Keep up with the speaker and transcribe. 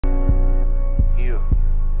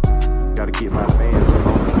gotta get my fans up. I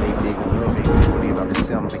don't think they dig enough. What they about to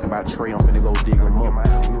sell, I'm thinking about Trey, I'm finna go dig them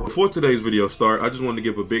up. Before today's video start, I just wanted to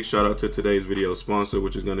give a big shout out to today's video sponsor,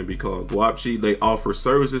 which is going to be called Guapchi. They offer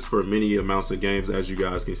services for many amounts of games, as you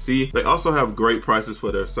guys can see. They also have great prices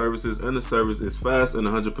for their services, and the service is fast and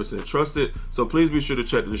 100% trusted. So please be sure to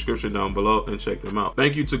check the description down below and check them out.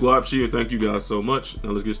 Thank you to Guapchi, and thank you guys so much.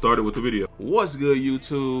 Now let's get started with the video. What's good,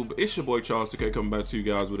 YouTube? It's your boy Charles TK coming back to you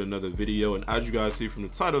guys with another video. And as you guys see from the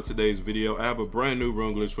title of today's video, I have a brand new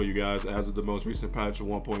RUNE glitch for you guys as of the most recent patch of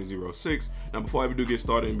 1.06. Now before I even do get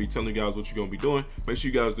started and be telling you guys what you're gonna be doing, make sure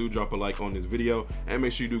you guys do drop a like on this video, and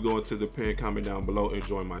make sure you do go into the pinned comment down below and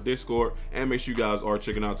join my Discord, and make sure you guys are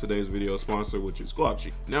checking out today's video sponsor, which is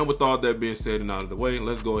Guapchi. Now with all that being said and out of the way,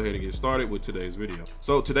 let's go ahead and get started with today's video.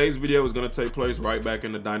 So today's video is going to take place right back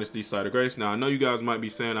in the Dynasty Site of Grace. Now I know you guys might be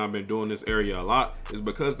saying I've been doing this area a lot. It's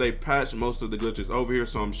because they patched most of the glitches over here,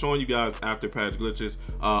 so I'm showing you guys Afterpatch glitches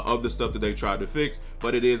of the stuff that they tried to fix,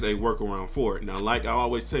 but it is a workaround for it. Now like I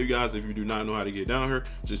always tell you guys, if you do not know how to get down here,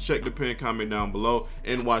 just check the pinned comment down below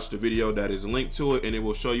and watch the video that is linked to it, and it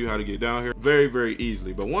will show you how to get down here very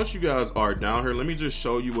easily. But once you guys are down here, let me just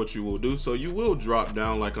show you what you will do. So you will drop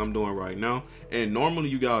down like I'm doing right now, and normally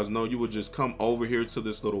you guys know you would just come over here to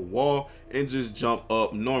this little wall and just jump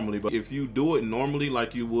up normally. But if you do it normally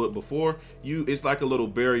like you would before, it's like a little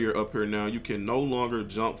barrier up here. Now you can no longer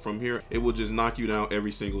jump from here. It will just knock you down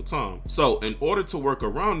every single time. So in order to work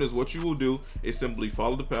around this, what you will do is simply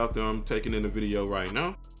follow the path that I'm taking in the video right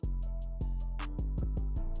now,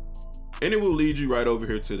 and it will lead you right over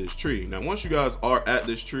here to this tree. Now once you guys are at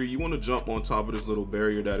this tree, you want to jump on top of this little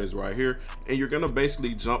barrier that is right here, and you're going to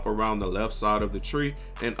basically jump around the left side of the tree.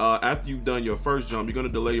 And after you've done your first jump, you're going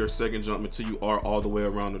to delay your second jump until you are all the way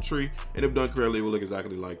around the tree, and if done correctly, it will look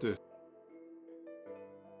exactly like this.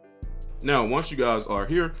 Now once you guys are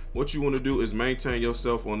here, what you want to do is maintain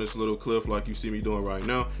yourself on this little cliff like you see me doing right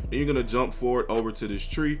now. Then you're going to jump forward over to this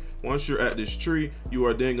tree. Once you're at this tree, you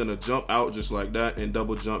are then going to jump out just like that and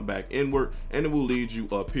double jump back inward, and it will lead you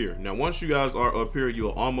up here. Now once you guys are up here,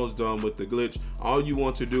 you're almost done with the glitch. All you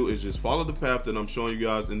want to do is just follow the path that I'm showing you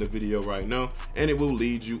guys in the video right now, and it will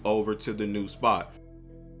lead you over to the new spot.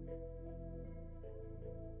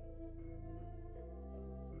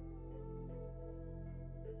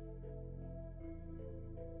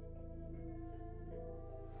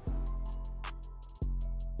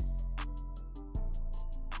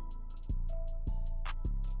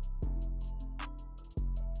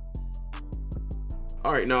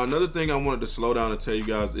 All right, now another thing I wanted to slow down and tell you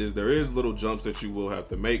guys is there is little jumps that you will have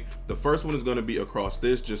to make. The first one is going to be across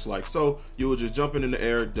this, just like so. You will just jump in the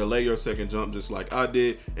air, delay your second jump just like I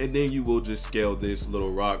did, and then you will just scale this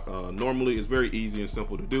little rock. Normally it's very easy and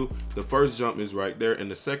simple to do. The first jump is right there, and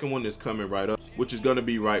the second one is coming right up, which is going to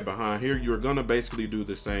be right behind here. You're going to basically do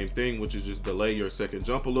the same thing, which is just delay your second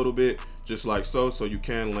jump a little bit, just like so you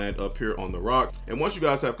can land up here on the rock. And once you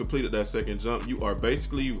guys have completed that second jump, you are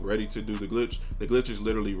basically ready to do the glitch. The glitch is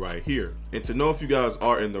literally right here. And to know if you guys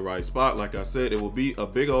are in the right spot, like I said, it will be a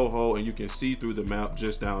big old hole, and you can see through the map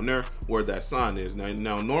just down there where that sign is.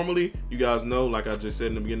 Now normally you guys know, like I just said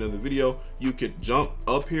in the beginning of the video, you could jump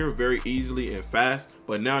up here very easily and fast,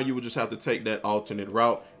 but now you would just have to take that alternate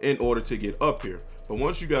route in order to get up here. But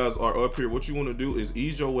once you guys are up here, what you want to do is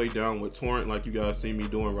ease your way down with torrent like you guys see me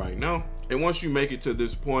doing right now. And once you make it to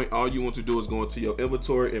this point, all you want to do is go into your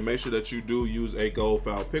inventory and make sure that you do use a gold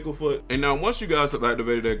foul picklefoot. And now once you guys have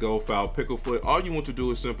activated that gold foul picklefoot, all you want to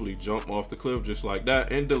do is simply jump off the cliff just like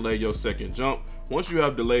that and delay your second jump. Once you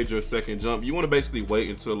have delayed your second jump, you want to basically wait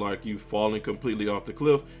until like you've fallen completely off the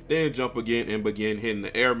cliff, then jump again and begin hitting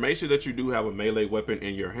the air. Make sure that you do have a melee weapon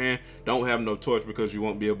in your hand. Don't have no torch because you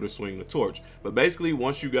won't be able to swing the torch. But basically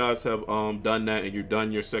once you guys have done that and you're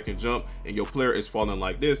done your second jump and your player is falling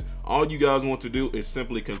like this, all you guys want to do is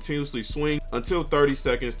simply continuously swing until 30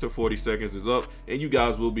 seconds to 40 seconds is up, and you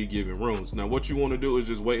guys will be given runes. Now what you want to do is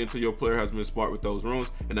just wait until your player has been sparked with those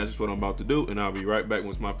runes, and that's just what I'm about to do, and I'll be right back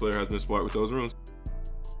once my player has been sparked with those runes.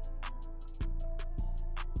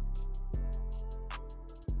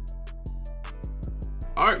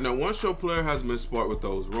 Alright, now once your player has been sparked with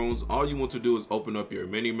those runes, all you want to do is open up your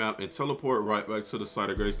mini map and teleport right back to the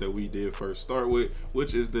Site of Grace that we did first start with,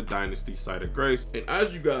 which is the Dynasty Site of Grace. And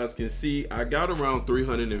as you guys can see, I got around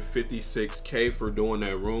 356k for doing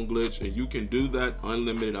that RUNE glitch, and you can do that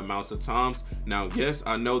unlimited amounts of times. Now yes,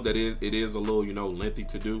 I know that it is a little, you know, lengthy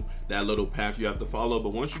to do. that little path you have to follow.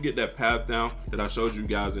 But once you get that path down that I showed you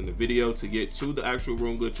guys in the video to get to the actual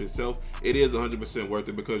rune glitch itself, it is 100% worth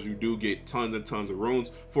it, because you do get tons and tons of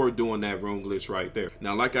runes for doing that rune glitch right there.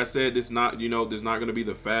 Now, like I said, this not, you know, this not going to be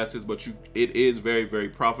the fastest, but it is very, very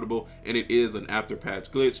profitable, and it is an after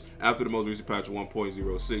patch glitch after the most recent patch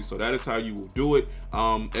 1.06. So that is how you will do it.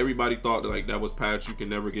 Everybody thought that like that was patched, you can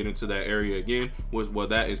never get into that area again. Well,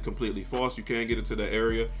 that is completely false. You can get into that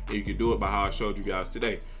area, and you can do it by how I showed you guys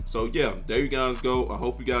today. So yeah, there you guys go. I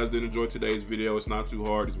hope you guys did enjoy today's video. It's not too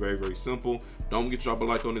hard. It's very, very simple. Don't forget to drop a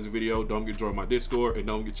like on this video. Don't forget to join my Discord, and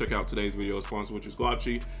don't forget to check out today's video sponsor, which is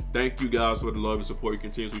Guapchi. Thank you guys for the love and support you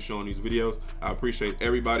continuously showing these videos. I appreciate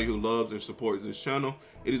everybody who loves and supports this channel.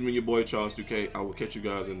 It has been your boy Charles 2K. I will catch you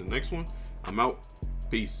guys in the next one. I'm out.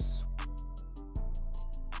 Peace.